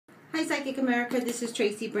Hi, Psychic America. This is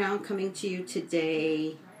Tracy Brown coming to you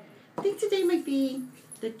today. I think today might be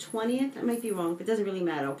the 20th. I might be wrong, but it doesn't really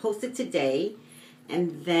matter. I'll post it today,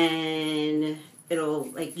 and then it'll,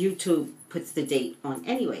 like, YouTube puts the date on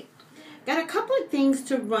anyway. Got a couple of things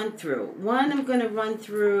to run through. One, I'm going to run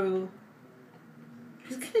through, I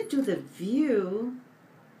was going to do the view,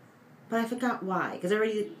 but I forgot why, because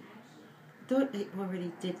I thought I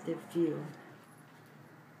already did the view.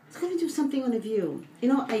 I was going to do something on the view. You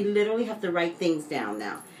know, I literally have to write things down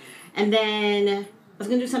now. And then I was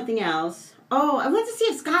going to do something else. Oh, I wanted to see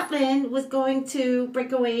if Scotland was going to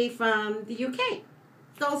break away from the UK.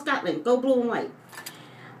 Go Scotland. Go blue and white.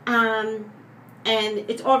 And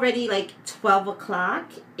it's already like 12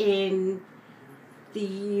 o'clock in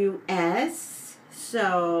the US.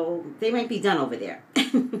 So they might be done over there.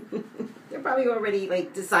 They're probably already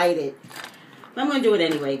like decided. But I'm going to do it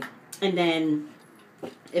anyway. And then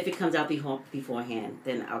if it comes out beforehand,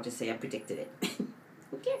 then I'll just say I predicted it.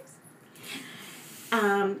 Who cares?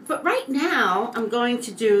 But right now, I'm going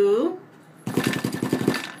to do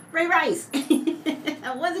Ray Rice.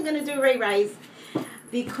 I wasn't going to do Ray Rice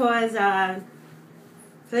because I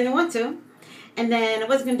didn't want to. And then I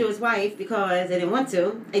wasn't going to do his wife because I didn't want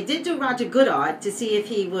to. I did do Roger Goodart to see if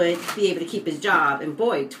he would be able to keep his job. And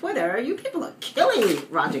boy, Twitter, you people are killing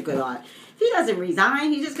Roger Goodart. If he doesn't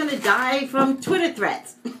resign, he's just going to die from Twitter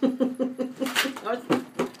threats.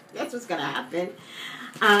 That's what's going to happen.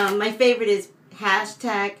 My favorite is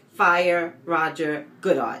hashtag fire Roger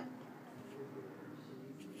Goodart.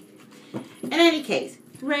 In any case,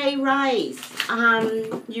 Ray Rice,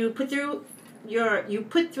 you put through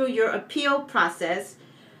your appeal process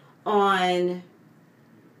on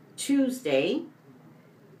Tuesday,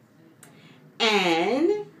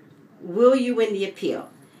 and will you win the appeal?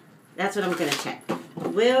 That's what I'm going to check.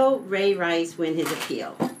 Will Ray Rice win his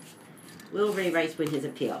appeal? Will Ray Rice win his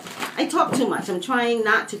appeal? I talk too much. I'm trying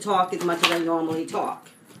not to talk as much as I normally talk.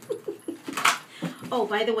 Oh,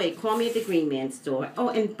 by the way, call me at the Green Man store. Oh,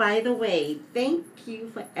 and by the way, thank you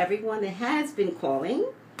for everyone that has been calling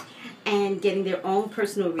and getting their own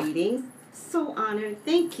personal readings. So honored.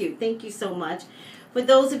 Thank you. Thank you so much. For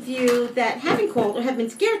those of you that haven't called or have been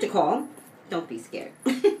scared to call, don't be scared.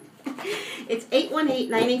 It's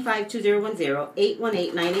 818-985-2010,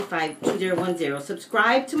 818-985-2010.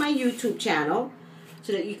 Subscribe to my YouTube channel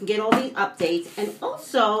so that you can get all these updates. And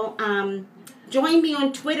also, join me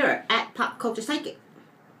on Twitter at Pop Culture Psychic.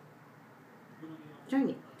 Join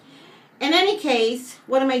me. In any case,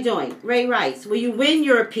 what am I doing? Ray Rice, will you win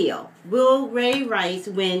your appeal? Will Ray Rice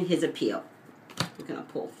win his appeal? I'm going to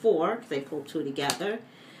pull 4 because I pulled 2 together.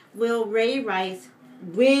 Will Ray Rice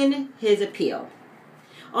win his appeal?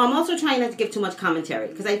 Oh, I'm also trying not to give too much commentary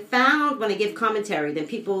because I found when I give commentary, then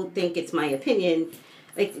people think it's my opinion.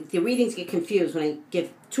 Like the readings get confused when I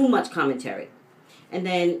give too much commentary. And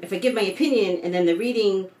then if I give my opinion and then the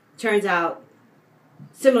reading turns out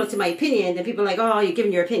similar to my opinion, then people are like, oh, you're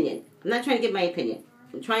giving your opinion. I'm not trying to give my opinion.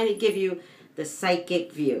 I'm trying to give you the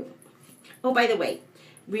psychic view. Oh, by the way,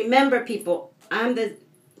 remember people,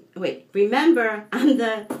 remember I'm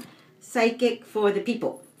the psychic for the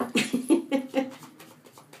people.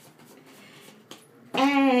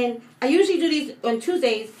 And I usually do these on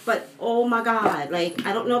Tuesdays, but oh my God, like,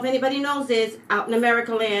 I don't know if anybody knows this, out in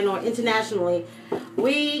America land or internationally,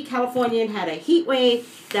 we, Californian, had a heat wave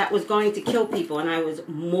that was going to kill people, and I was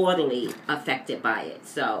mortally affected by it.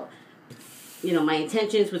 So, you know, my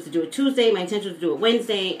intentions was to do it Tuesday, my intention was to do it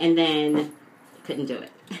Wednesday, and then couldn't do it.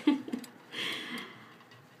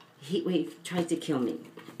 Heat wave tried to kill me.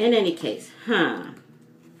 In any case,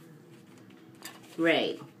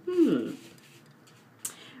 Ray.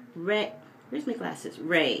 Ray, where's my glasses?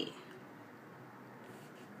 Ray.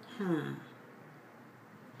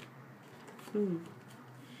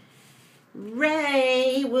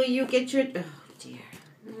 Ray, will you get your... Oh, dear.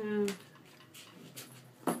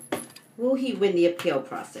 Will he win the appeal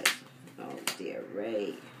process? Oh, dear,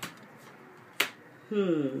 Ray.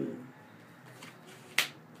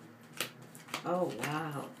 Oh,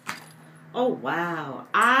 wow. Oh, wow.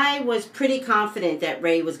 I was pretty confident that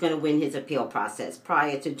Ray was going to win his appeal process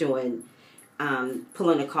prior to doing,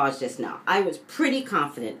 pulling the cards just now. I was pretty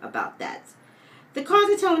confident about that. The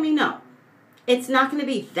cards are telling me no. It's not going to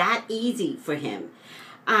be that easy for him.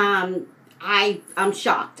 I'm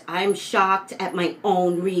shocked. I'm shocked at my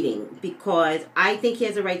own reading because I think he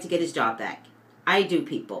has a right to get his job back. I do,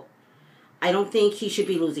 people. I don't think he should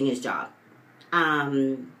be losing his job.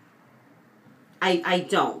 I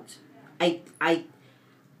don't.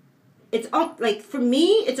 It's like, for me,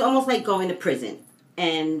 it's almost like going to prison.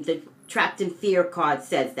 And the Trapped in Fear card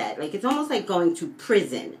says that. Like, it's almost like going to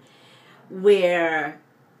prison where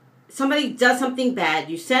somebody does something bad,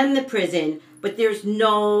 you send them to prison, but there's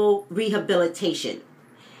no rehabilitation.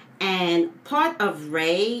 And part of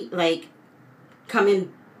Ray, like,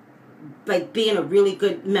 coming, like, being a really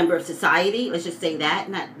good member of society, let's just say that,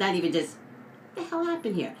 not even just, what the hell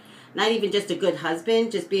happened here? Not even just a good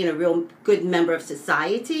husband, just being a real good member of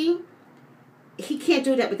society. He can't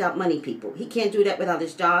do that without money, people. He can't do that without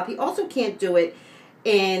his job. He also can't do it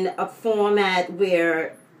in a format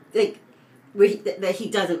where, like, that he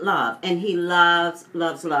doesn't love. And he loves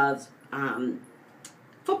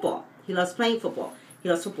football. He loves playing football. He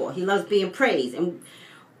loves football. He loves being praised. And,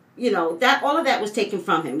 you know, that all of that was taken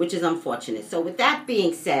from him, which is unfortunate. So with that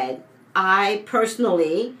being said, I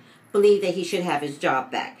personally believe that he should have his job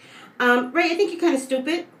back. Ray, I think you're kind of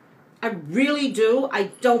stupid. I really do. I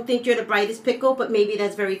don't think you're the brightest pickle, but maybe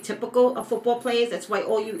that's very typical of football players. That's why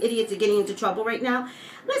all you idiots are getting into trouble right now.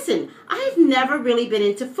 Listen, I've never really been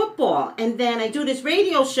into football. And then I do this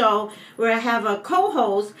radio show where I have a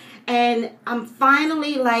co-host, and I'm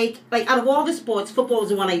finally like out of all the sports, football is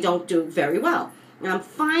the one I don't do very well. And I'm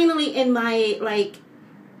finally in my like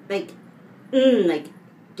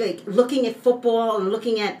looking at football and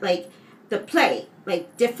looking at like the play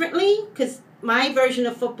like differently, because my version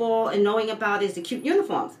of football and knowing about is the cute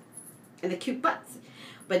uniforms and the cute butts.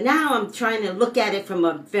 But now I'm trying to look at it from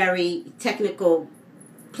a very technical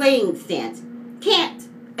playing stance.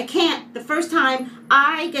 I can't. The first time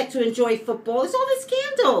I get to enjoy football is all this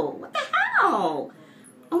scandal. What the hell?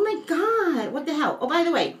 Oh my God. What the hell? Oh, by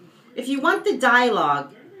the way, if you want the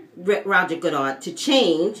dialogue, Roger Goodard, to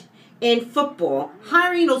change in football,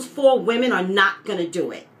 hiring those 4 women are not going to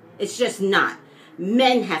do it. It's just not.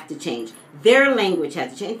 Men have to change. Their language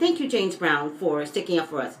has to change. And thank you, James Brown, for sticking up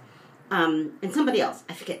for us. And somebody else.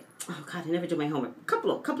 I forget. Oh, God, I never do my homework. A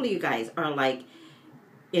couple of you guys are like,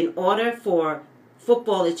 in order for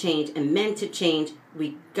football to change and men to change,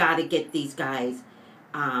 we got to get these guys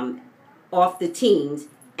off the teams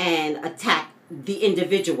and attack the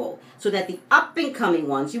individual. So that the up-and-coming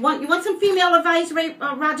ones, you want some female advice,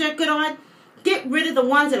 Roger Goodard? Get rid of the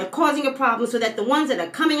ones that are causing a problem so that the ones that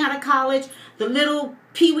are coming out of college, the little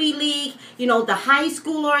Pee-wee league, you know, the high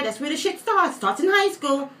schooler, that's where the shit starts in high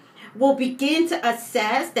school, will begin to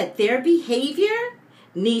assess that their behavior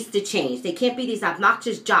needs to change. They can't be these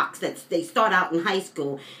obnoxious jocks that they start out in high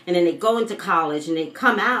school and then they go into college and they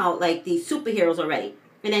come out like these superheroes already.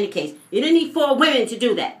 In any case, you didn't need 4 women to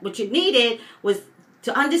do that. What you needed was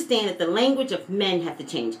to understand that the language of men have to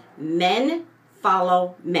change. Men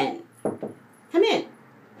follow men. Come in.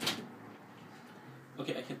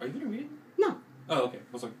 Okay, are you going to read it? No. Oh, okay.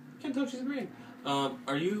 I was like, I can't tell if she's reading.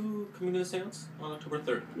 Are you coming to the seance on October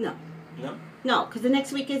 3rd? No. No? No, because the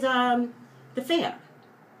next week is the fair.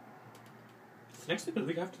 It's next week or the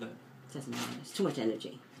week after that? Doesn't matter. It's too much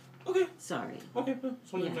energy. Okay. Sorry. Okay,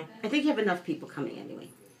 just wanted to know. I think you have enough people coming anyway.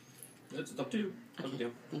 It's up to you. Okay. Up to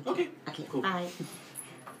you. Thank Okay. you. Okay, Cool. bye.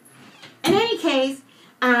 In any case,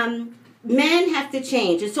 men have to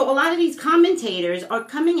change. And so a lot of these commentators are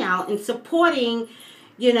coming out and supporting,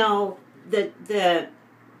 you know, the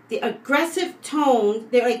aggressive tone.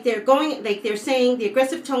 They're saying the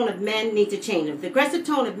aggressive tone of men needs to change. If the aggressive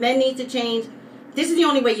tone of men needs to change, this is the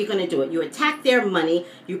only way you're going to do it. You attack their money.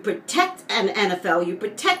 You protect an NFL. You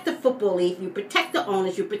protect the Football League. You protect the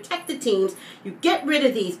owners. You protect the teams. You get rid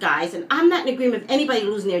of these guys. And I'm not in agreement with anybody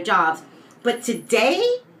losing their jobs. But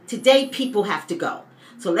today people have to go.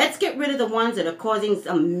 So let's get rid of the ones that are causing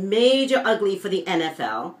some major ugly for the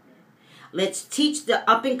NFL. Let's teach the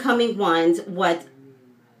up-and-coming ones what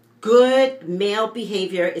good male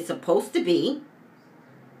behavior is supposed to be.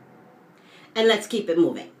 And let's keep it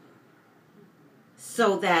moving.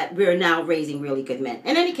 So that we're now raising really good men.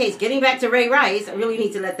 In any case, getting back to Ray Rice, I really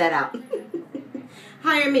need to let that out.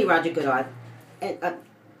 Hire me, Roger Goodard.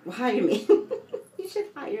 Hire me. You should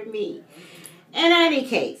hire me. In any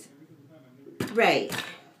case, Ray,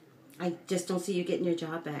 I just don't see you getting your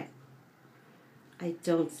job back. I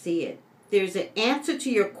don't see it. There's an answer to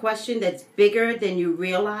your question that's bigger than you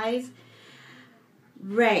realize.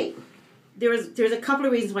 Ray, there's a couple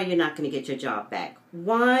of reasons why you're not going to get your job back.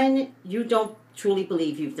 One, you don't truly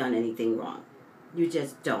believe you've done anything wrong. You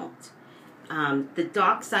just don't. The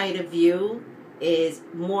dark side of you is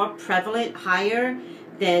more prevalent, higher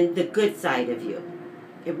than the good side of you.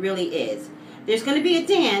 It really is. There's going to be a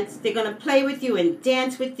dance. They're going to play with you and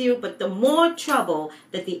dance with you. But the more trouble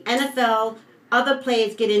that the NFL, other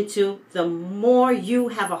players get into, the more you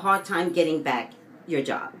have a hard time getting back your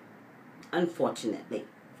job. Unfortunately.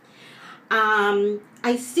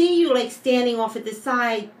 I see you like standing off at the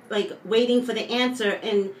side, like waiting for the answer.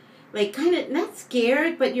 And like kind of not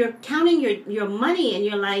scared, but you're counting your money and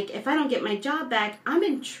you're like, if I don't get my job back, I'm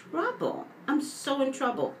in trouble. I'm so in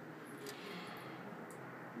trouble.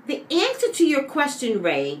 The answer to your question,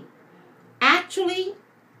 Ray, actually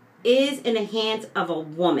is in the hands of a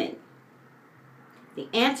woman. The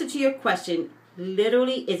answer to your question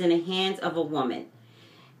literally is in the hands of a woman.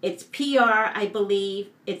 It's PR, I believe.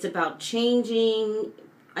 It's about changing.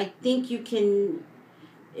 I think you can...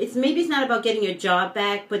 maybe it's not about getting your job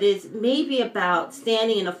back, but it's maybe about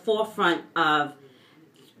standing in the forefront of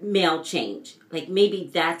male change. Like maybe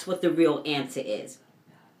that's what the real answer is.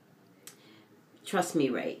 Trust me,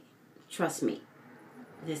 Ray. Trust me.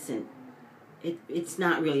 Listen, it's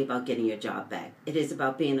not really about getting your job back. It is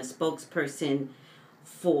about being a spokesperson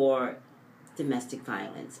for domestic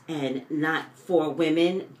violence. And not for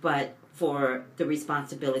women, but for the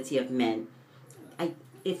responsibility of men.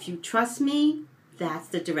 If you trust me, that's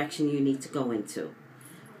the direction you need to go into.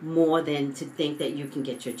 More than to think that you can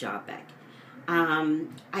get your job back.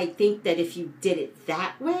 I think that if you did it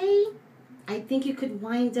that way, I think you could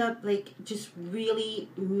wind up like just really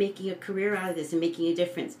making a career out of this and making a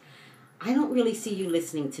difference. I don't really see you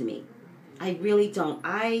listening to me. I really don't.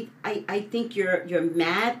 I think you're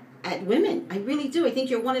mad at women. I really do. I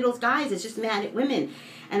think you're one of those guys that's just mad at women.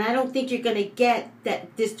 And I don't think you're going to get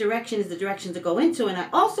that this direction is the direction to go into. And I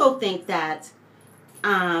also think that,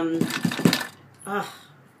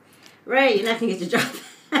 Ray, you're not going to get your job.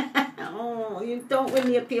 Oh, you don't win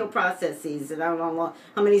the appeal processes. And I don't know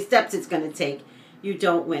how many steps it's going to take. You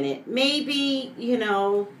don't win it. Maybe,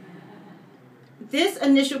 this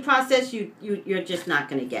initial process you're just not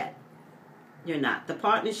going to get. You're not. The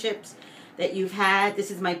partnerships that you've had, this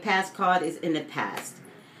is my past card, is in the past.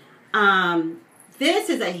 This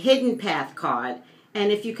is a hidden path card.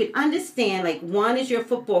 And if you could understand, like one is your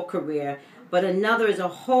football career, but another is a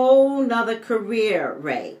whole nother career,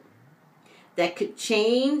 Ray, that could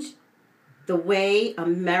change the way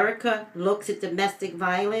America looks at domestic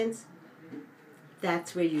violence.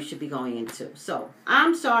 That's where you should be going into. So,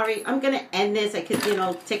 I'm sorry. I'm going to end this. I could,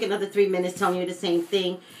 take another 3 minutes telling you the same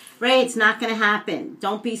thing. Ray, it's not going to happen.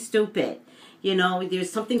 Don't be stupid.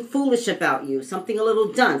 There's something foolish about you. Something a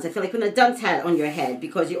little dunce. I feel like putting a dunce hat on your head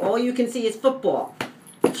because all you can see is football.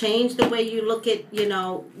 Change the way you look at,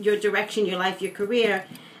 your direction, your life, your career,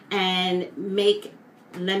 and make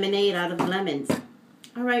lemonade out of lemons.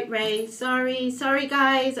 All right, Ray. Sorry,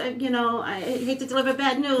 guys. I hate to deliver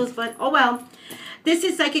bad news, but oh well. This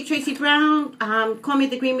is Psychic Tracy Brown. Call me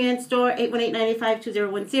at the Green Man Store,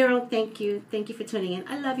 818-985-2010. Thank you for tuning in.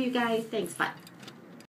 I love you guys. Thanks. Bye.